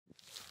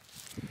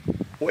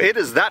Well, it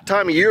is that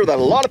time of year that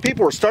a lot of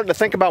people are starting to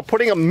think about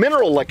putting a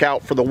mineral lick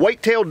out for the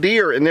white-tailed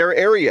deer in their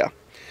area.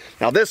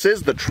 Now, this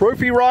is the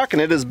Trophy Rock, and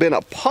it has been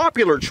a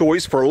popular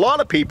choice for a lot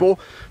of people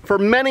for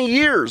many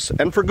years,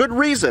 and for good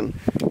reason.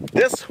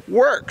 This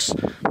works.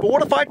 But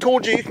what if I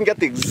told you you can get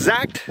the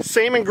exact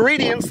same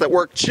ingredients that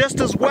work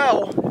just as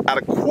well at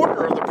a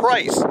quarter of the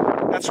price?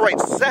 That's right,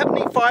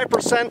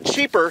 75%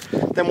 cheaper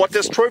than what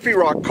this Trophy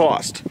Rock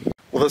cost.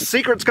 Well, the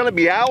secret's going to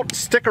be out.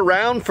 Stick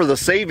around for the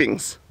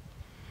savings.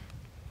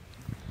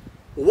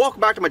 Well,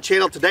 welcome back to my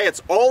channel. Today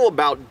it's all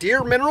about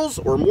deer minerals,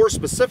 or more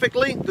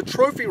specifically, the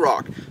Trophy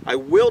Rock. I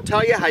will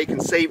tell you how you can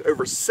save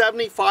over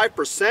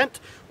 75%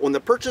 on the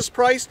purchase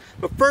price,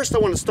 but first I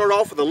want to start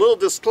off with a little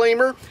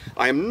disclaimer.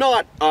 I am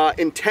not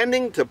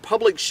intending to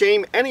public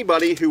shame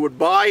anybody who would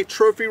buy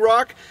Trophy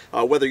Rock,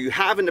 whether you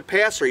have in the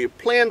past or you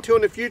plan to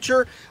in the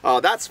future.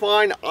 That's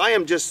fine. I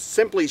am just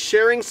simply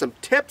sharing some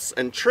tips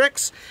and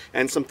tricks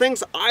and some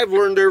things I've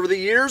learned over the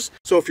years.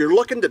 So if you're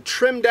looking to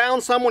trim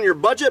down some on your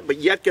budget but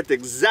yet get the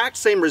exact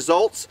same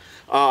results,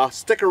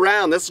 stick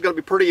around. This is going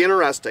to be pretty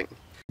interesting.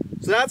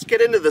 So let's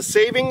get into the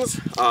savings.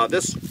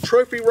 This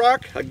Trophy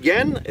Rock,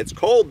 again, it's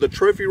called the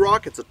Trophy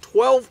Rock. It's a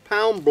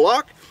 12-pound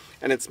block,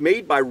 and it's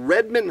made by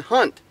Redmond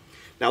Hunt.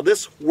 Now,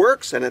 this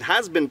works, and it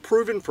has been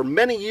proven for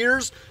many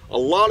years. A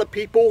lot of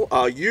people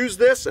use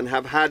this and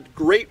have had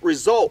great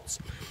results.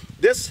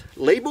 This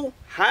label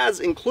has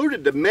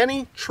included the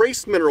many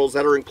trace minerals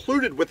that are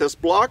included with this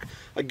block.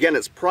 Again,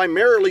 it's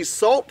primarily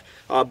salt,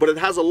 but it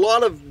has a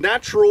lot of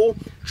natural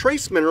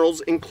trace minerals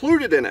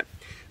included in it.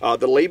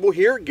 The label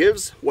here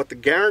gives what the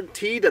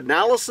guaranteed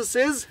analysis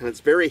is, and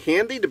it's very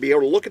handy to be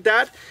able to look at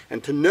that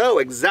and to know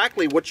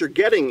exactly what you're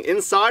getting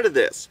inside of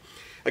this.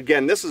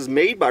 Again, this is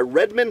made by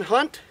Redmond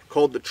Hunt,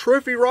 called the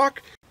Trophy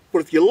Rock. But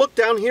if you look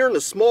down here in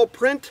the small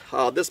print,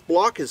 this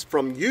block is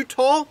from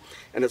Utah,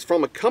 and it's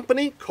from a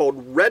company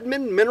called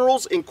Redmond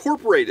Minerals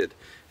Incorporated,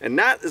 and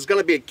that is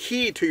going to be a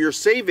key to your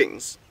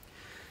savings.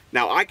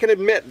 Now, I can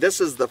admit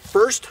this is the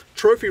first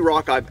Trophy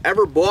Rock I've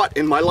ever bought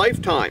in my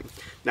lifetime.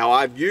 Now,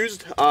 I've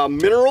used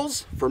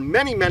minerals for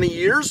many, many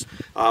years,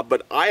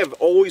 but I have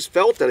always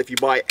felt that if you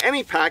buy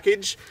any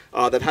package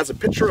that has a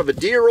picture of a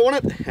deer on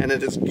it and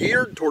it is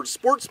geared towards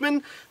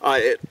sportsmen,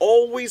 it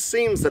always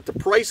seems that the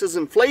price is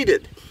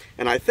inflated.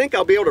 And I think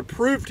I'll be able to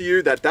prove to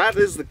you that that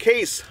is the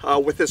case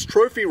with this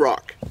Trophy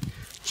Rock.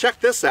 Check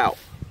this out.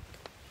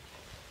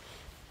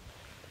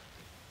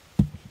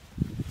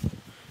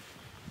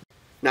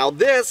 Now,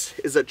 this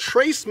is a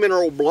trace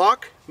mineral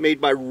block made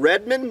by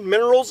Redmond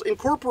Minerals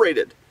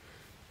Incorporated.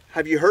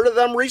 Have you heard of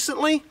them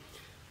recently?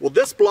 Well,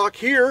 this block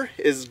here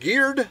is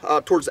geared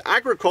towards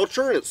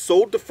agriculture, and it's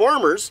sold to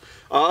farmers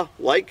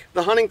like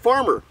the Hunting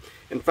Farmer.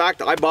 In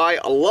fact, I buy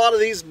a lot of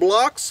these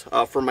blocks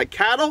for my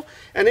cattle,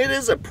 and it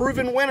is a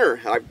proven winner.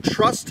 I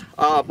trust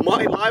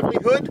my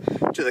livelihood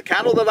to the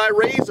cattle that I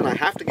raise, and I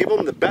have to give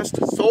them the best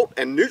salt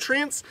and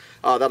nutrients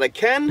that I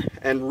can,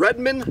 and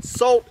Redmond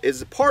salt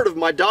is part of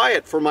my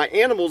diet for my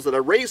animals that I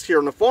raise here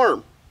on the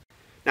farm.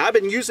 Now, I've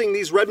been using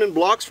these Redmond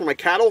blocks for my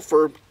cattle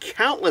for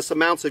countless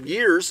amounts of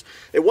years.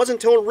 It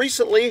wasn't until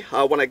recently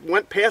when I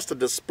went past a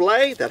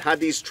display that had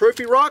these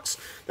Trophy Rocks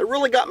that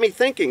really got me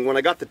thinking when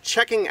I got to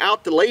checking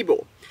out the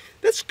label.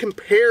 Let's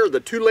compare the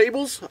two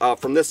labels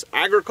from this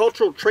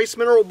agricultural trace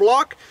mineral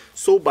block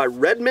sold by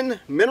Redmond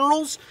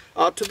Minerals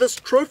to this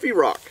Trophy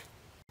Rock.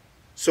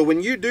 So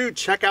when you do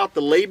check out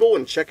the label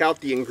and check out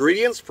the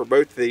ingredients for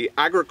both the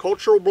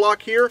agricultural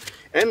block here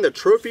and the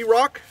Trophy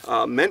Rock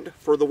meant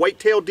for the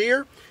white-tailed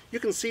deer, you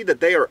can see that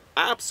they are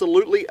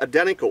absolutely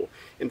identical.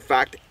 In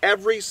fact,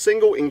 every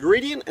single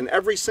ingredient and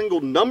every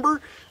single number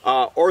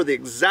are the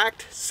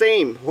exact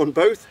same on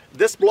both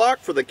this block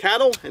for the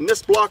cattle and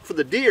this block for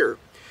the deer.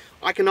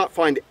 I cannot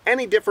find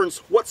any difference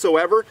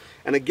whatsoever.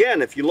 And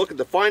again, if you look at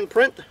the fine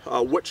print,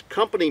 which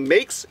company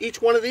makes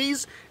each one of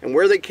these and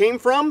where they came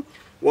from,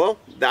 well,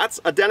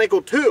 that's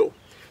identical too.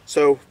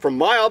 So from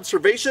my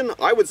observation,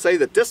 I would say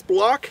that this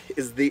block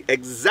is the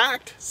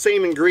exact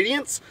same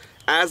ingredients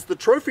as the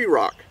Trophy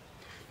Rock.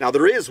 Now,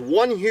 there is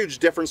one huge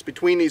difference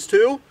between these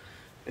two,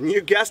 and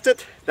you guessed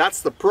it,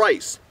 that's the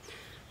price.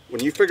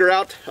 When you figure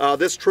out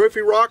this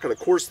Trophy Rock, and of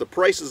course the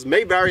prices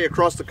may vary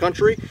across the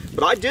country,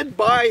 but I did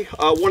buy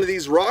one of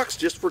these rocks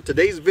just for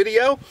today's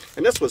video,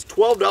 and this was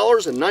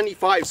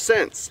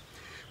 $12.95.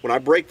 When I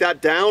break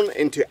that down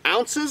into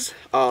ounces,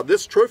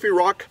 this Trophy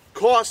Rock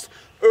cost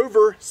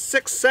over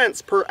 6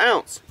 cents per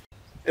ounce.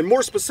 And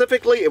more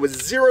specifically, it was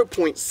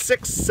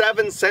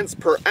 0.67 cents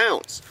per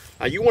ounce.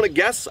 Now, you want to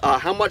guess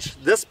how much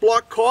this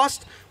block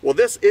cost? Well,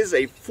 this is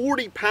a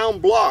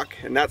 40-pound block,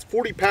 and that's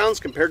 40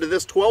 pounds compared to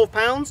this 12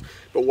 pounds.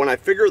 But when I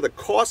figure the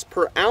cost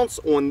per ounce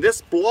on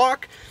this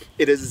block,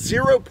 it is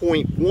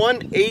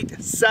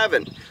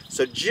 0.187.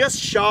 So just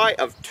shy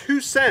of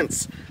 2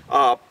 cents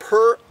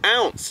per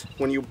ounce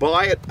when you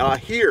buy it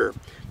here.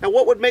 Now,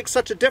 what would make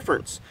such a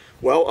difference?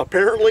 Well,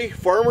 apparently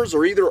farmers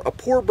are either a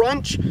poor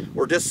bunch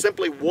or just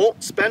simply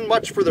won't spend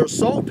much for their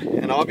salt,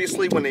 and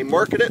obviously when they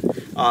market it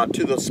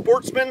to the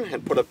sportsmen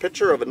and put a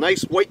picture of a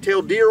nice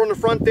white-tailed deer on the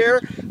front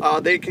there,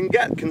 they can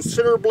get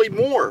considerably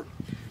more.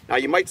 Now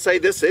you might say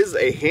this is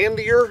a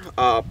handier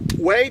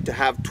way to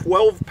have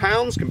 12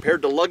 pounds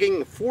compared to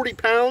lugging 40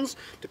 pounds,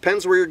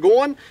 depends where you're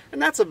going,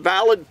 and that's a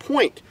valid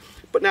point.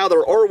 But now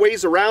there are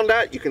ways around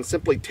that. You can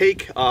simply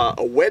take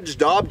a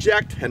wedged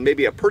object and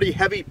maybe a pretty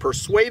heavy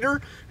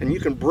persuader, and you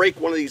can break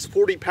one of these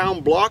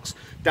 40-pound blocks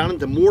down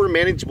into more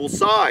manageable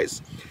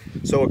size.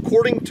 So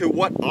according to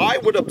what I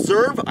would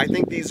observe, I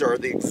think these are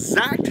the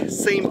exact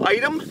same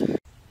item,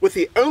 with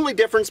the only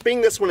difference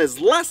being this one is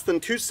less than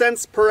 2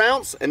 cents per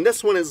ounce and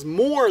this one is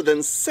more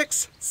than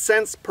 6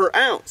 cents per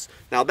ounce.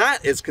 Now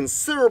that is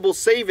considerable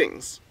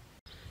savings.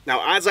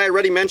 Now, as I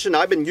already mentioned,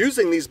 I've been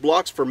using these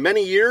blocks for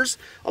many years.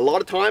 A lot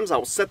of times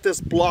I'll set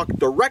this block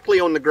directly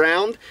on the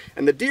ground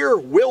and the deer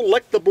will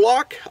lick the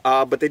block,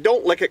 but they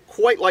don't lick it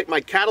quite like my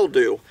cattle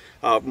do.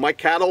 My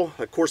cattle,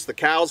 of course the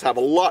cows, have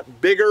a lot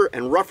bigger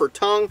and rougher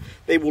tongue.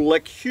 They will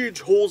lick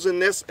huge holes in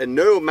this in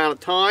no amount of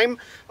time.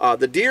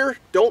 The deer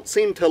don't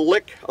seem to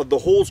lick the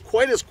holes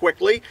quite as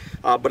quickly,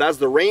 but as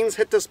the rains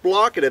hit this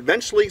block, it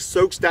eventually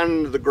soaks down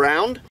into the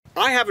ground.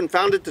 I haven't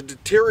found it to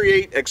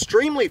deteriorate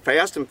extremely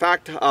fast. In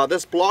fact,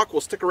 this block will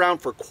stick around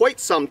for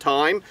quite some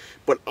time,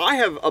 but I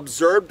have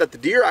observed that the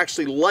deer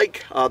actually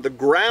like the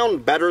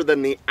ground better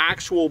than the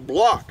actual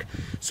block.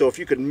 So if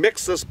you could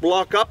mix this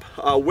block up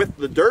with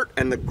the dirt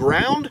and the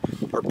ground,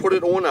 or put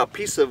it on a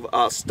piece of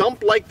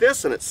stump like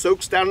this and it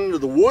soaks down into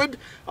the wood,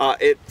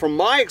 from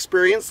my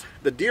experience,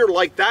 the deer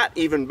like that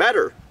even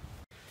better.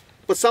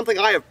 But something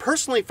I have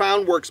personally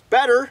found works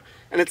better,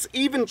 and it's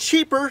even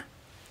cheaper.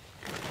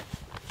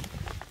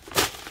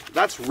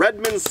 That's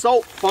Redmond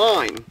Salt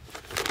Fine.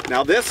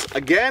 Now this,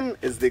 again,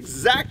 is the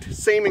exact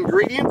same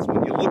ingredients.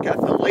 When you look at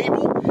the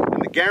label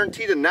and the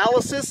guaranteed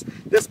analysis,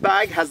 this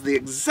bag has the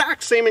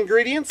exact same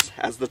ingredients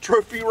as the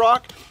Trophy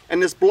Rock,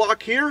 and this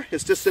block here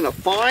is just in a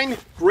fine,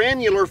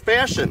 granular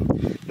fashion.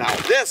 Now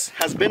this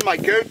has been my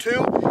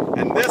go-to,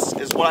 and this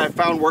is what I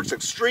found works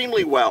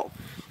extremely well.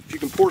 If you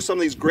can pour some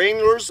of these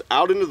granulars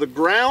out into the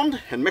ground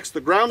and mix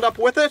the ground up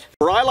with it,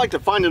 or I like to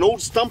find an old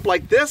stump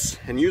like this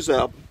and use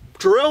a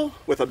drill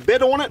with a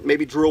bit on it,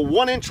 maybe drill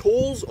 1-inch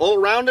holes all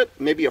around it,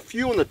 maybe a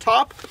few on the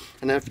top,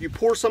 and then if you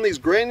pour some of these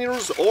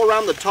granulars all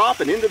around the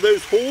top and into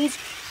those holes,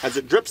 as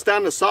it drips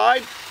down the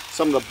side,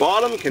 some of the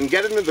bottom can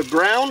get into the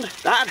ground.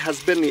 That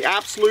has been the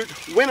absolute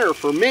winner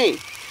for me.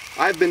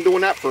 I've been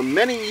doing that for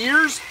many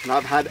years and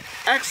I've had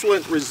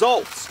excellent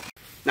results.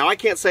 Now I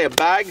can't say a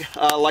bag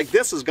like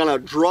this is going to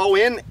draw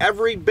in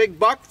every big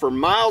buck for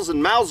miles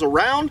and miles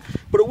around,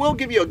 but it will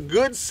give you a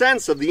good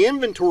sense of the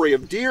inventory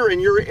of deer in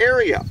your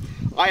area.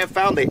 I have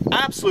found they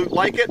absolutely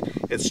like it.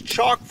 It's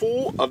chock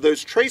full of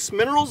those trace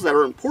minerals that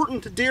are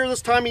important to deer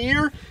this time of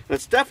year, and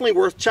it's definitely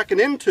worth checking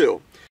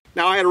into.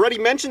 Now I had already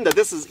mentioned that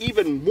this is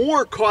even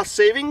more cost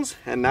savings,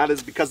 and that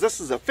is because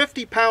this is a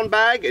 50-pound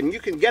bag and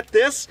you can get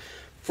this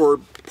for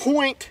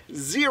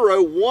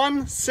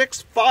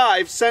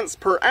 0.0165 cents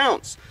per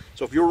ounce.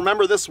 So if you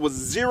remember, this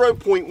was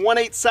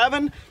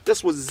 0.187,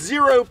 this was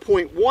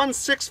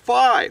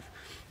 0.165.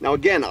 Now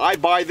again, I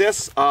buy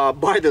this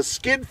by the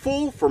skid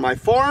full for my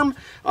farm,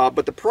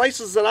 but the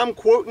prices that I'm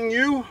quoting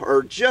you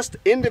are just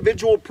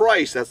individual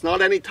price. That's not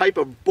any type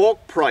of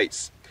bulk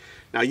price.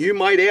 Now you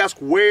might ask,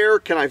 where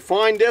can I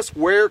find this?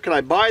 Where can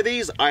I buy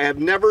these? I have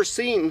never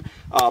seen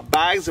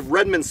bags of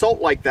Redmond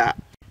salt like that.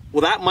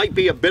 Well, that might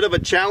be a bit of a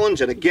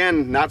challenge, and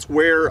again, that's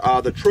where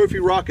the Trophy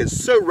Rock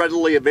is so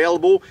readily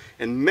available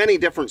in many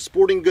different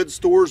sporting goods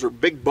stores or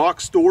big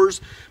box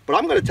stores. But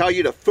I'm going to tell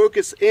you to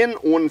focus in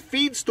on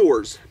feed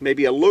stores,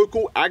 maybe a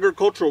local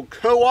agricultural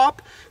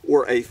co-op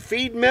or a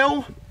feed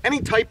mill, any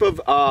type of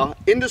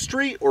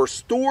industry or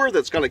store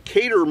that's going to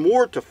cater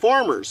more to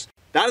farmers.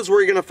 That is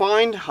where you're going to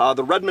find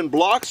the Redmond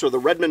blocks or the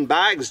Redmond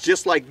bags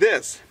just like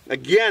this.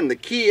 Again, the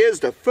key is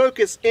to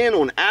focus in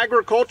on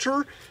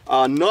agriculture,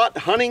 not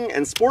hunting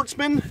and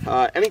sportsmen.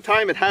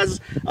 Anytime it has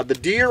the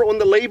deer on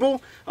the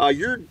label,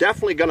 you're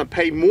definitely going to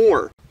pay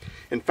more.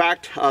 In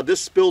fact,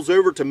 this spills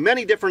over to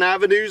many different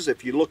avenues.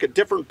 If you look at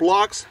different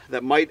blocks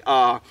that might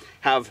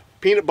have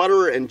peanut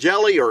butter and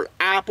jelly or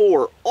apple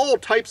or all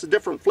types of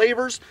different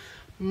flavors,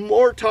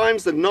 more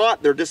times than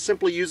not, they're just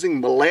simply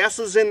using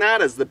molasses in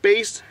that as the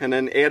base and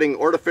then adding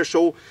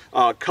artificial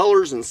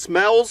colors and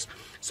smells.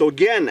 So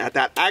again, at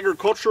that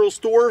agricultural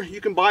store, you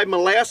can buy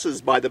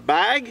molasses by the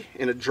bag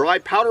in a dry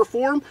powder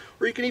form,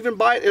 or you can even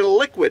buy it in a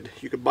liquid.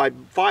 You could buy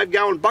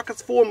 5-gallon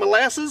buckets full of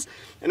molasses,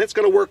 and it's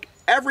going to work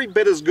every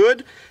bit as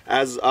good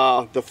as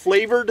the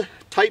flavored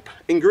type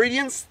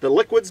ingredients, the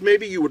liquids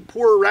maybe you would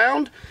pour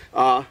around.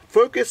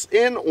 Focus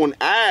in on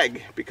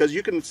ag, because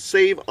you can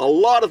save a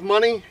lot of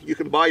money. You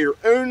can buy your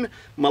own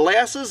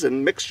molasses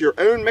and mix your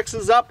own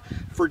mixes up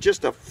for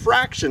just a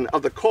fraction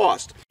of the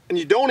cost. And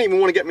you don't even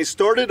want to get me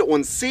started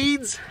on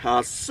seeds.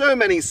 So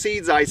many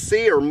seeds I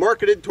see are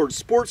marketed towards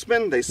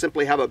sportsmen. They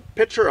simply have a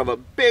picture of a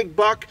big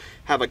buck,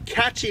 have a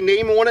catchy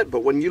name on it,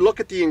 but when you look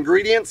at the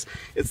ingredients,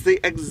 it's the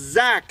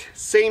exact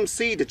same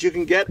seed that you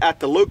can get at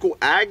the local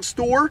ag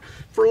store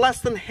for less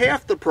than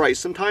half the price,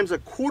 sometimes a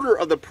quarter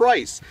of the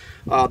price.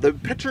 The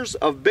pictures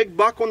of big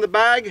buck on the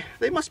bag,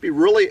 they must be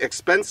really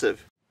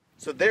expensive.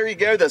 So there you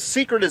go, the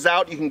secret is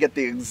out. You can get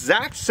the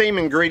exact same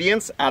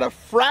ingredients at a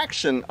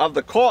fraction of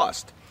the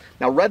cost.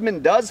 Now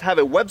Redmond does have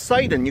a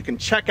website, and you can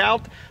check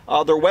out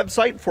their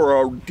website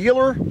for a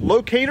dealer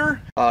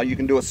locator. You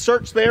can do a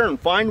search there and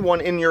find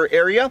one in your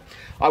area.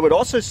 I would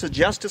also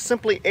suggest just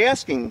simply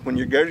asking when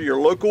you go to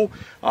your local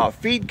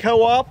feed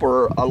co-op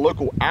or a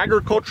local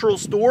agricultural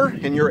store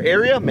in your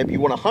area. Maybe you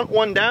want to hunt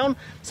one down,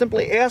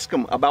 simply ask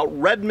them about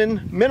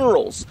Redmond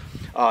minerals.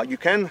 You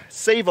can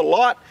save a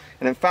lot.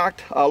 And in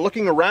fact,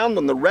 looking around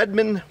on the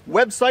Redmond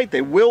website,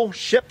 they will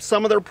ship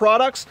some of their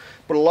products,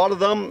 but a lot of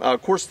them,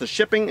 of course, the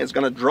shipping is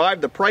going to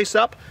drive the price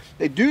up.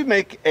 They do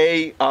make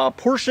a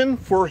portion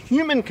for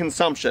human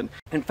consumption.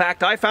 In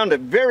fact, I found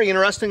it very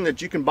interesting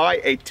that you can buy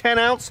a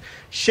 10-ounce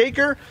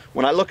shaker.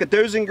 When I look at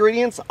those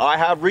ingredients, I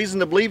have reason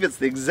to believe it's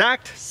the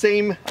exact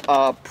same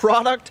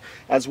product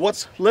as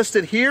what's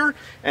listed here.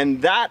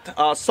 And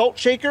that salt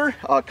shaker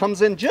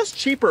comes in just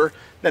cheaper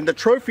than the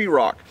Trophy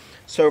Rock.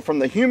 So from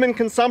the human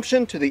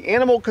consumption to the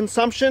animal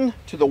consumption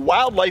to the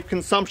wildlife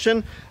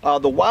consumption,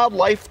 the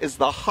wildlife is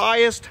the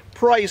highest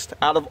priced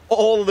out of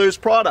all of those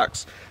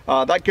products.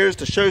 That goes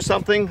to show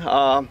something.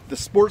 The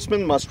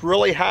sportsman must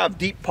really have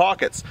deep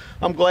pockets.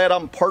 I'm glad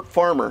I'm part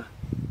farmer.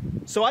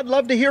 So I'd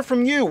love to hear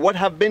from you. What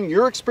have been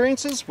your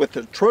experiences with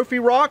the Trophy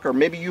Rock, or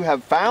maybe you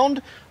have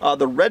found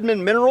the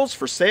Redmond minerals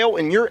for sale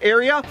in your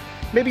area.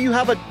 Maybe you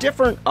have a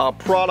different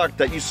product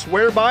that you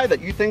swear by that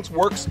you think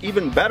works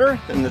even better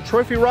than the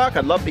Trophy Rock.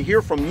 I'd love to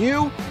hear from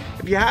you.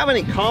 If you have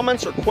any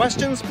comments or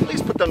questions,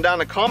 please put them down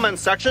in the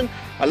comments section.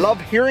 I love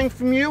hearing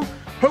from you.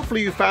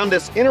 Hopefully you found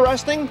this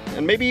interesting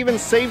and maybe even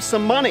save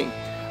some money.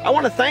 I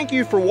want to thank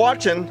you for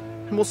watching,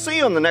 and we'll see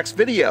you on the next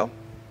video.